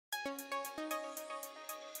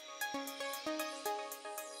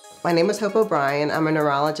My name is Hope O'Brien. I'm a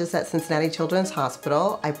neurologist at Cincinnati Children's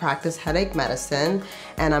Hospital. I practice headache medicine,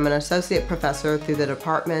 and I'm an associate professor through the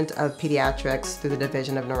Department of Pediatrics through the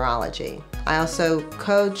Division of Neurology. I also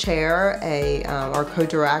co-chair or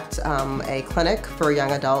co-direct a clinic for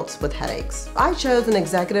young adults with headaches. I chose an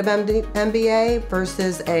executive MBA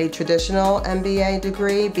versus a traditional MBA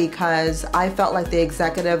degree because I felt like the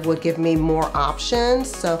executive would give me more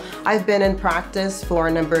options. So I've been in practice for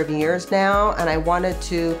a number of years now, and I wanted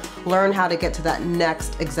to learn how to get to that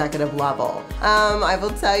next executive level. I will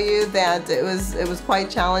tell you that it was quite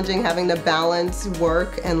challenging having to balance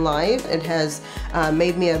work and life. It has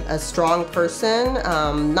made me a strong person,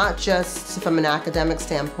 not just from an academic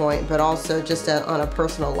standpoint, but also just on a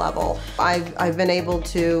personal level. I've been able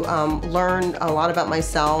to learn a lot about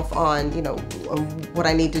myself on what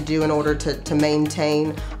I need to do in order to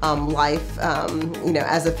maintain life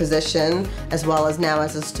as a physician as well as now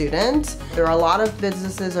as a student. There are a lot of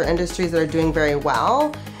businesses or industries that are doing very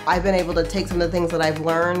well. I've been able to take some of the things that I've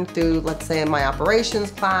learned through, let's say, in my operations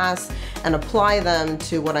class and apply them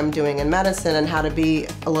to what I'm doing in medicine and how to be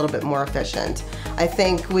a little bit more efficient. I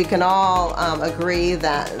think we can all agree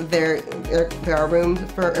that there are room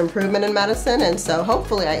for improvement in medicine, and so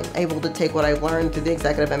hopefully I'm able to take what I've learned through the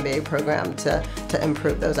Executive MBA program to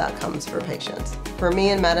improve those outcomes for patients. For me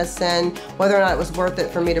in medicine, whether or not it was worth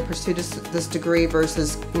it for me to pursue this degree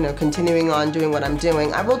versus continuing on doing what I'm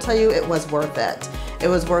doing, I will tell you it was worth it. It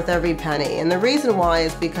was worth every penny. And the reason why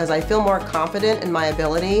is because I feel more confident in my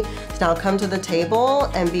ability to now come to the table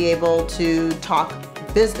and be able to talk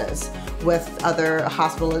business with other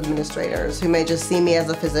hospital administrators who may just see me as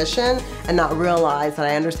a physician and not realize that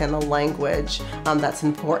I understand the language that's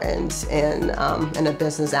important in a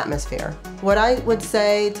business atmosphere. What I would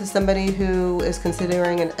say to somebody who is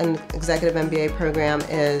considering an executive MBA program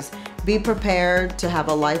is be prepared to have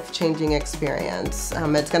a life-changing experience.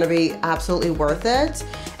 It's going to be absolutely worth it.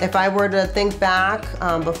 If I were to think back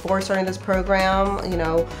before starting this program,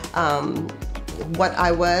 what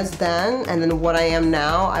I was then and then what I am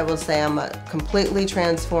now, I will say I'm a completely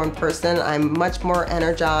transformed person. I'm much more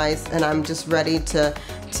energized, and I'm just ready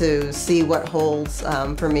to see what holds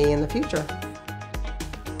for me in the future.